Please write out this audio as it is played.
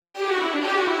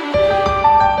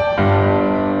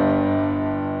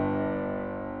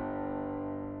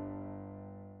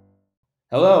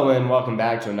Hello and welcome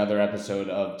back to another episode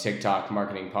of TikTok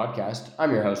Marketing Podcast.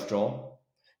 I'm your host, Joel.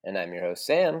 And I'm your host,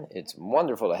 Sam. It's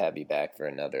wonderful to have you back for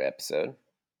another episode.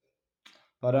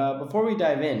 But before we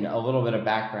dive in, a little bit of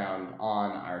background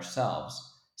on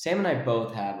ourselves. Sam and I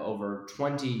both have over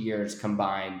 20 years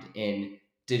combined in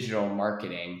digital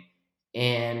marketing,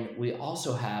 and we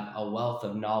also have a wealth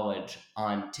of knowledge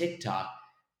on TikTok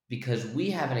because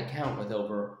we have an account with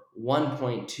over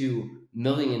 1.2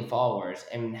 million followers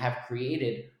and have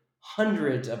created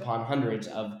hundreds upon hundreds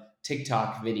of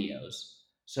TikTok videos.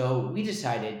 So we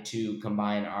decided to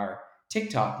combine our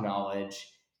TikTok knowledge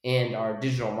and our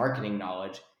digital marketing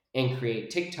knowledge and create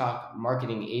TikTok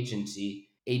Marketing Agency,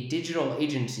 a digital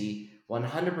agency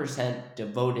 100%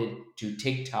 devoted to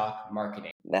TikTok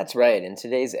marketing. That's right. In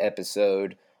today's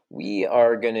episode, we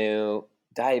are going to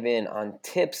dive in on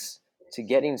tips to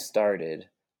getting started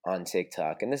on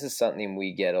TikTok. And this is something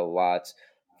we get a lot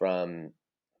from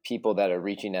people that are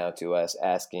reaching out to us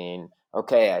asking,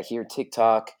 okay, I hear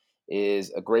TikTok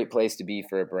is a great place to be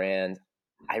for a brand.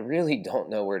 I really don't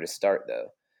know where to start though.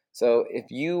 So if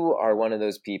you are one of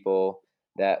those people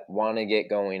that want to get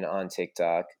going on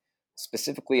TikTok,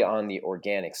 specifically on the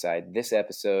organic side, this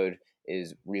episode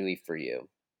is really for you.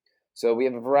 So we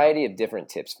have a variety of different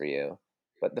tips for you,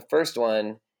 but the first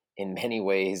one, in many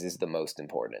ways, is the most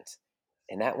important.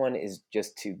 And that one is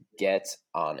just to get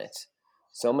on it.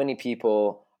 So many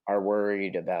people are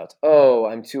worried about, oh,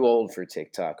 I'm too old for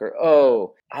TikTok, or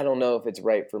oh, I don't know if it's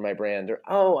right for my brand, or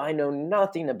oh, I know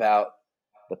nothing about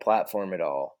the platform at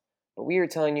all. But we are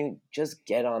telling you, just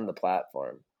get on the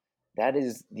platform. That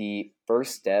is the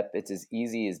first step. It's as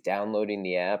easy as downloading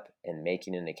the app and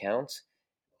making an account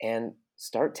and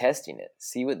start testing it.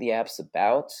 See what the app's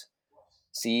about.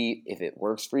 See if it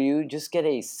works for you. Just get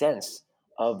a sense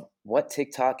of what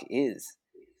TikTok is.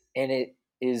 And it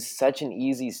is such an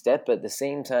easy step, but at the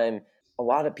same time, a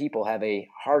lot of people have a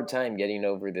hard time getting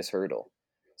over this hurdle.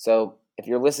 So if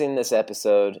you're listening to this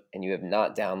episode and you have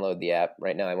not downloaded the app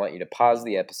right now, I want you to pause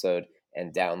the episode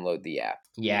and download the app.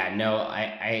 Yeah, no,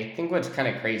 I think what's kind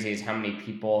of crazy is how many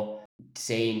people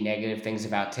say negative things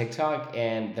about TikTok.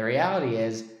 And the reality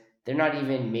is, they're not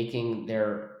even making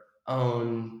their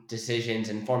own decisions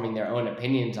and forming their own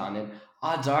opinions on it.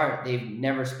 Odds are they've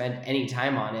never spent any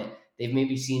time on it. They've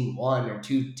maybe seen one or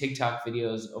two TikTok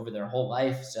videos over their whole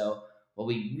life. So, what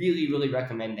we really, really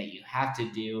recommend that you have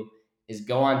to do is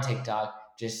go on TikTok,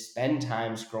 just spend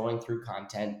time scrolling through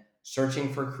content,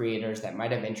 searching for creators that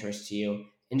might have interest to you,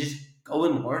 and just go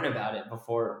and learn about it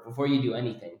before you do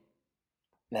anything.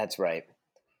 That's right.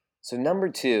 So, number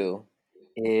two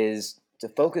is to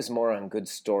focus more on good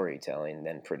storytelling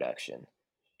than production.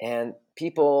 And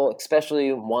people,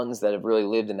 especially ones that have really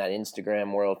lived in that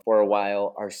Instagram world for a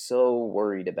while, are so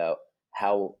worried about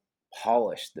how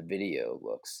polished the video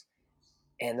looks.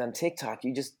 And on TikTok,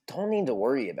 you just don't need to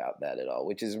worry about that at all,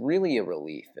 which is really a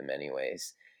relief in many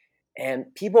ways.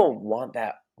 And people want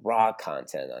that raw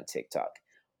content on TikTok.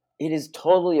 It is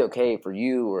totally okay for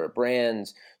you or a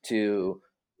brand to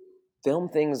film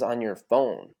things on your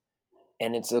phone,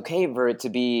 and it's okay for it to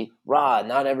be raw,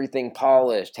 not everything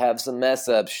polished, have some mess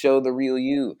ups, show the real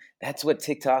you. That's what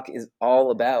TikTok is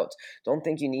all about. Don't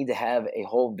think you need to have a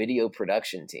whole video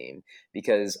production team,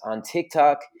 because on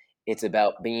TikTok, it's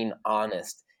about being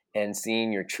honest and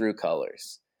seeing your true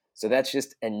colors. So that's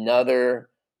just another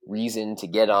reason to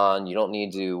get on. You don't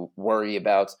need to worry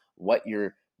about what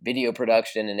your video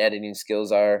production and editing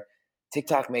skills are.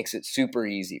 TikTok makes it super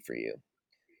easy for you.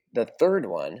 The third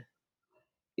one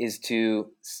is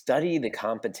to study the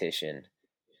competition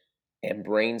and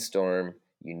brainstorm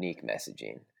unique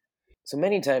messaging. So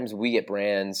many times we get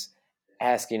brands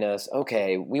asking us,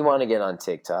 okay, we want to get on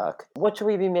TikTok. What should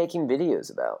we be making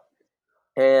videos about?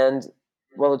 And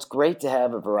well, it's great to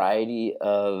have a variety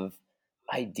of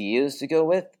ideas to go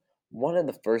with. One of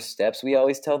the first steps we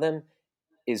always tell them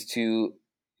is to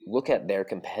look at their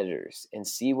competitors and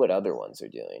see what other ones are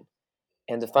doing.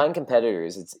 And to find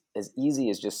competitors, it's as easy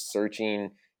as just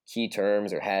searching key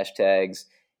terms or hashtags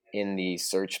in the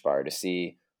search bar to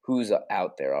see who's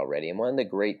out there already. And one of the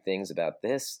great things about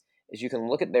this is you can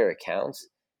look at their accounts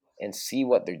and see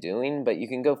what they're doing, but you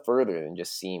can go further than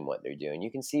just seeing what they're doing.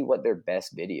 You can see what their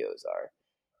best videos are.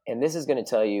 And this is going to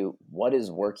tell you what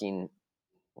is working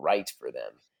right for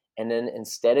them. And then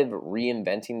instead of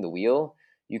reinventing the wheel,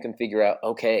 you can figure out,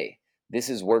 okay, this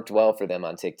has worked well for them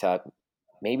on TikTok.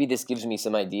 Maybe this gives me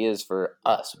some ideas for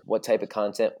us, what type of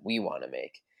content we want to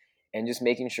make. And just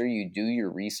making sure you do your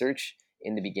research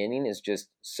in the beginning is just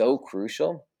so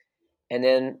crucial. And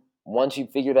then once you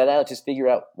figure that out, just figure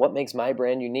out what makes my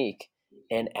brand unique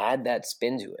and add that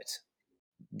spin to it.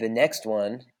 The next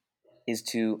one is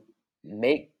to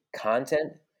make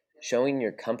content showing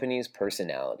your company's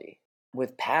personality.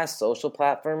 With past social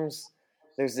platforms,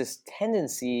 there's this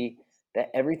tendency that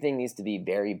everything needs to be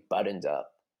very buttoned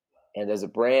up. And as a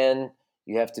brand,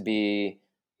 you have to be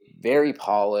very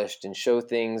polished and show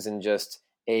things in just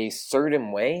a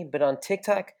certain way. But on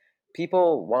TikTok,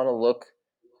 people want to look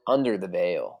under the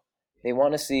veil. They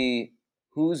want to see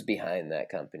who's behind that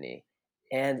company.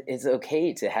 And it's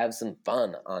okay to have some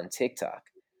fun on TikTok.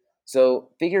 So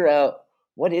figure out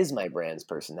what is my brand's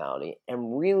personality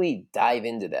and really dive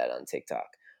into that on TikTok.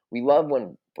 We love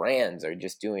when brands are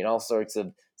just doing all sorts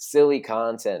of silly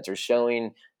content or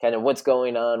showing kind of what's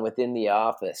going on within the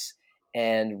office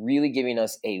and really giving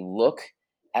us a look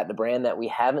at the brand that we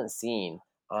haven't seen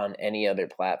on any other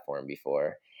platform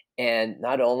before. And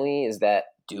not only is that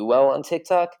do well on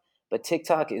TikTok, but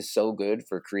TikTok is so good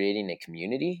for creating a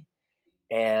community.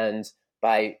 And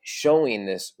by showing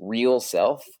this real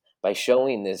self, by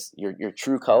showing this your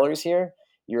true colors here,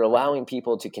 you're allowing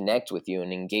people to connect with you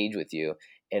and engage with you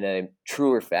in a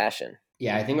truer fashion.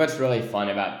 Yeah, I think what's really fun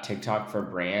about TikTok for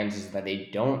brands is that they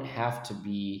don't have to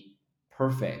be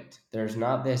perfect. There's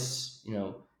not this,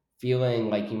 feeling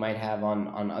like you might have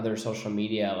on other social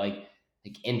media like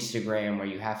Instagram where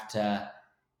you have to,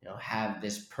 have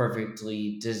this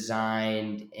perfectly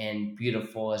designed and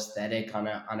beautiful aesthetic on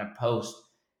a post.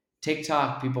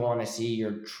 TikTok, people want to see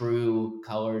your true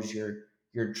colors,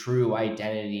 your true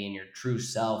identity and your true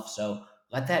self. So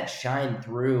let that shine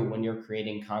through when you're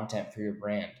creating content for your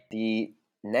brand. The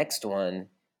next one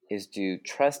is to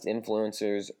trust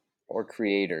influencers or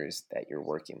creators that you're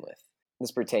working with.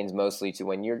 This pertains mostly to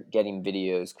when you're getting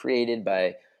videos created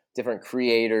by different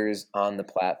creators on the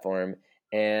platform.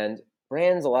 And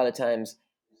brands, a lot of times,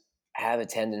 have a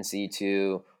tendency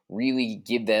to really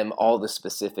give them all the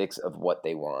specifics of what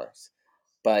they want.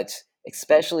 But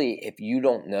especially if you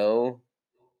don't know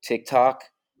TikTok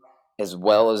as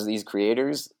well as these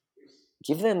creators,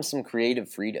 give them some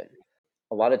creative freedom.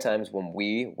 A lot of times when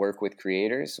we work with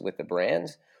creators with the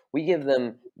brand, we give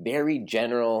them very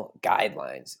general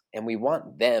guidelines and we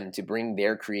want them to bring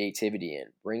their creativity in,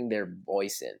 bring their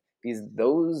voice in, because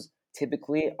those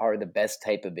typically are the best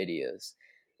type of videos.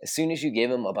 As soon as you give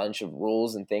them a bunch of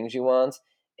rules and things you want,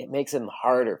 it makes them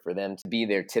harder for them to be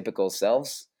their typical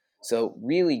selves. So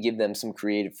really give them some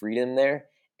creative freedom there.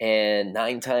 And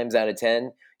 9 times out of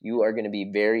 10, you are going to be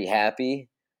very happy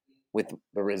with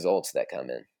the results that come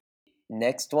in.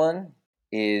 Next one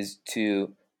is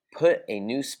to put a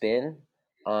new spin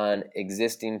on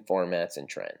existing formats and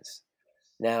trends.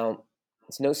 Now,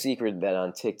 it's no secret that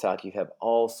on TikTok you have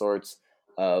all sorts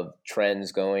of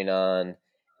trends going on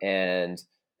and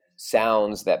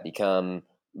sounds that become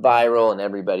viral and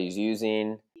everybody's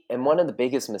using. And one of the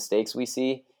biggest mistakes we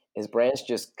see is brands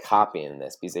just copying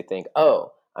this because they think,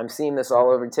 oh, I'm seeing this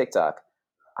all over TikTok.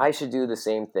 I should do the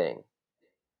same thing.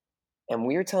 And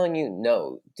we're telling you,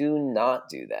 no, do not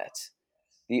do that.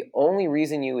 The only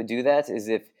reason you would do that is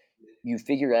if you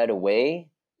figure out a way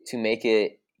to make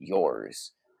it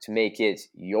yours, to make it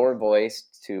your voice,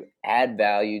 to add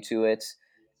value to it.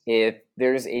 If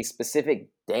there's a specific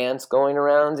dance going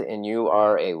around and you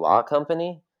are a law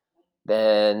company,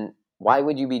 then why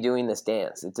would you be doing this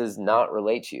dance? It does not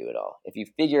relate to you at all. If you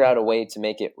figure out a way to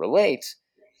make it relate,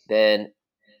 then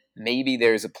maybe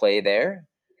there's a play there.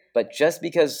 But just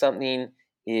because something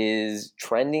is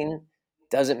trending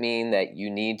doesn't mean that you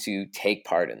need to take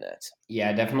part in that.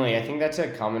 Yeah, definitely. I think that's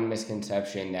a common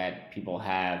misconception that people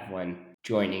have when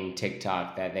joining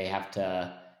TikTok that they have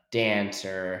to dance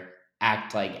or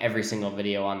act like every single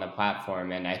video on the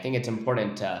platform. And I think it's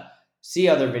important to see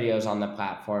other videos on the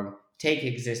platform, take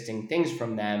existing things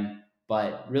from them,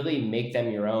 but really make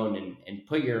them your own and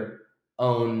put your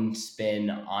own spin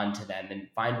onto them and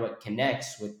find what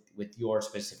connects with your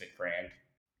specific brand.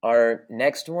 Our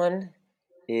next one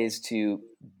is to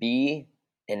be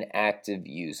an active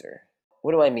user.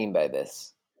 What do I mean by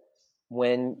this?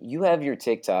 When you have your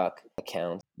TikTok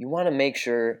account, you want to make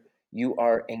sure you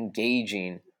are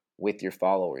engaging with your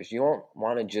followers. You don't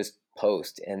want to just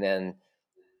post and then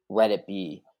let it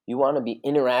be. You want to be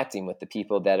interacting with the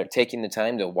people that are taking the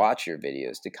time to watch your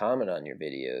videos, to comment on your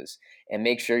videos, and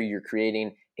make sure you're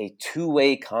creating a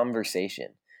two-way conversation.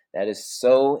 That is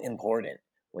so important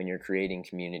when you're creating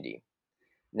community.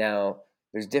 Now,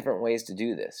 there's different ways to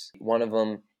do this. One of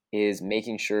them is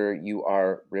making sure you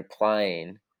are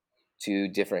replying to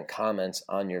different comments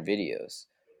on your videos.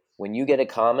 When you get a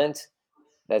comment,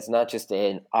 that's not just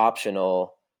an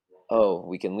optional, oh,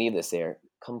 we can leave this there.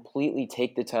 Completely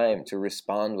take the time to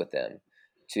respond with them,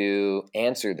 to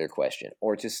answer their question,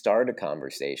 or to start a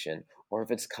conversation, or if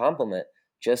it's a compliment,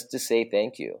 just to say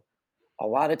thank you. A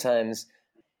lot of times,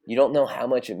 You don't know how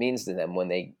much it means to them when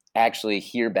they actually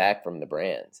hear back from the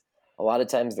brand. A lot of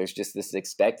times there's just this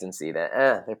expectancy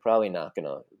that, they're probably not going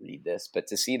to read this. But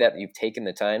to see that you've taken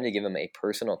the time to give them a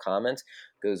personal comment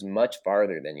goes much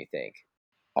farther than you think.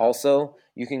 Also,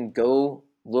 you can go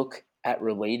look at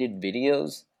related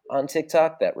videos on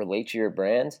TikTok that relate to your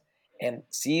brand and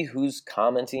see who's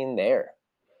commenting there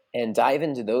and dive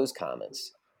into those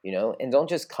comments, and don't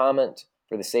just comment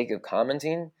for the sake of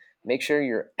commenting. Make sure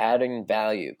you're adding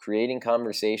value, creating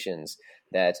conversations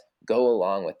that go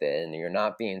along with it, and you're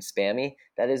not being spammy.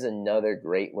 That is another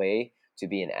great way to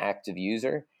be an active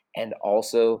user and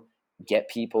also get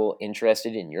people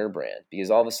interested in your brand,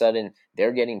 because all of a sudden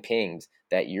they're getting pinged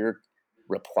that you're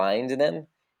replying to them,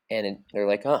 and they're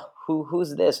like, oh,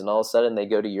 who's this? And all of a sudden they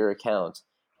go to your account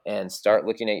and start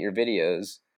looking at your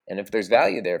videos, and if there's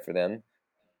value there for them,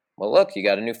 well, look, you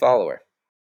got a new follower.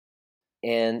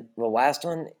 And the last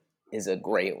one is a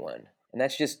great one. And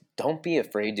that's just, don't be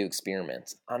afraid to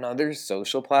experiment. On other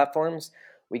social platforms,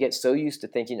 we get so used to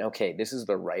thinking, okay, this is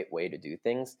the right way to do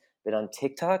things. But on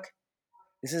TikTok,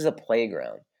 this is a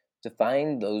playground. To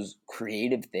find those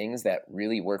creative things that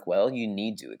really work well, you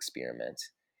need to experiment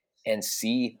and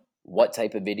see what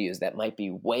type of videos that might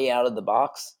be way out of the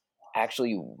box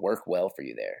actually work well for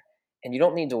you there. And you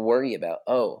don't need to worry about,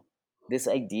 oh, this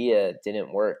idea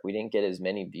didn't work. We didn't get as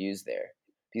many views there.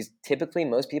 Because typically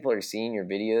most people are seeing your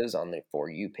videos on the For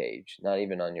You page, not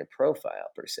even on your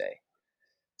profile per se.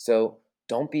 So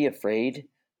don't be afraid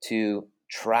to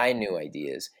try new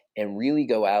ideas and really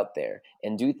go out there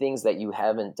and do things that you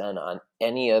haven't done on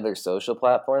any other social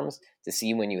platforms to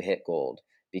see when you hit gold.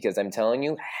 Because I'm telling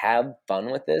you, have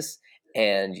fun with this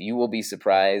and you will be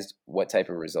surprised what type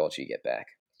of results you get back.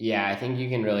 Yeah, I think you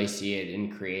can really see it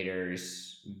in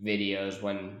creators' videos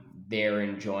when they're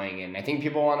enjoying it. And I think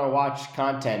people want to watch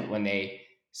content when they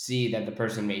see that the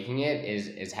person making it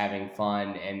is having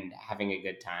fun and having a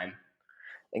good time.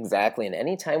 Exactly. And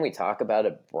anytime we talk about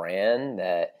a brand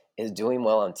that is doing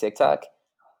well on TikTok,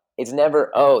 it's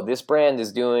never, oh, this brand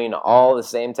is doing all the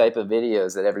same type of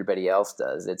videos that everybody else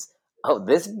does. It's, oh,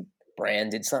 this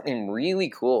brand did something really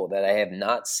cool that I have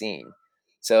not seen.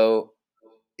 So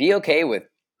be okay with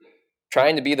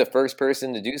trying to be the first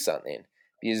person to do something,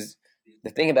 because the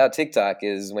thing about TikTok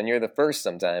is when you're the first,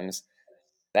 sometimes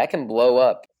that can blow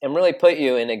up and really put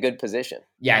you in a good position.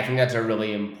 Yeah, I think that's a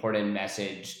really important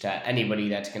message to anybody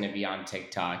that's going to be on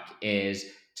TikTok is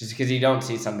just because you don't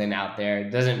see something out there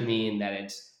doesn't mean that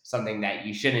it's something that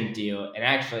you shouldn't do. And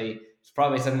actually, it's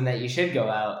probably something that you should go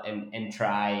out and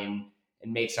try and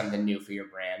make something new for your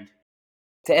brand.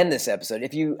 To end this episode,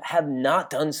 if you have not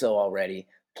done so already,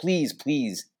 please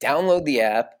download the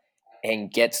app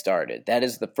and get started. That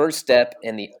is the first step,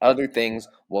 and the other things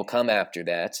will come after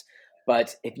that.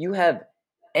 But if you have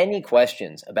any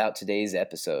questions about today's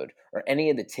episode or any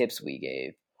of the tips we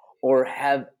gave, or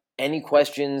have any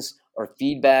questions or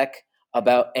feedback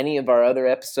about any of our other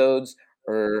episodes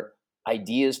or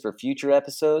ideas for future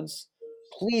episodes,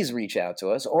 please reach out to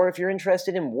us. Or if you're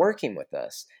interested in working with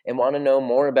us and want to know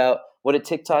more about what a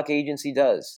TikTok agency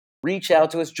does, reach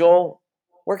out to us. Joel,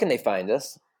 where can they find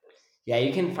us? Yeah,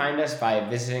 you can find us by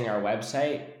visiting our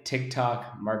website,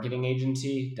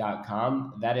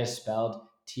 tiktokmarketingagency.com. That is spelled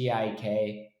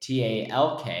TIKTALK,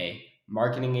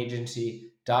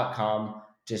 marketingagency.com.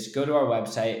 Just go to our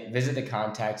website, visit the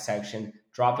contact section,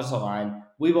 drop us a line.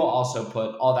 We will also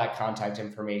put all that contact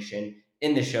information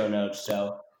in the show notes.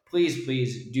 So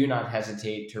please do not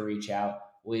hesitate to reach out.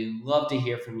 We love to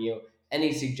hear from you.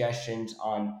 Any suggestions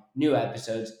on new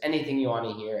episodes, anything you want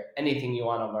to hear, anything you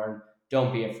want to learn,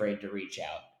 don't be afraid to reach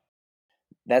out.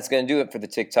 That's going to do it for the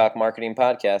TikTok Marketing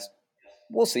Podcast.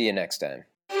 We'll see you next time.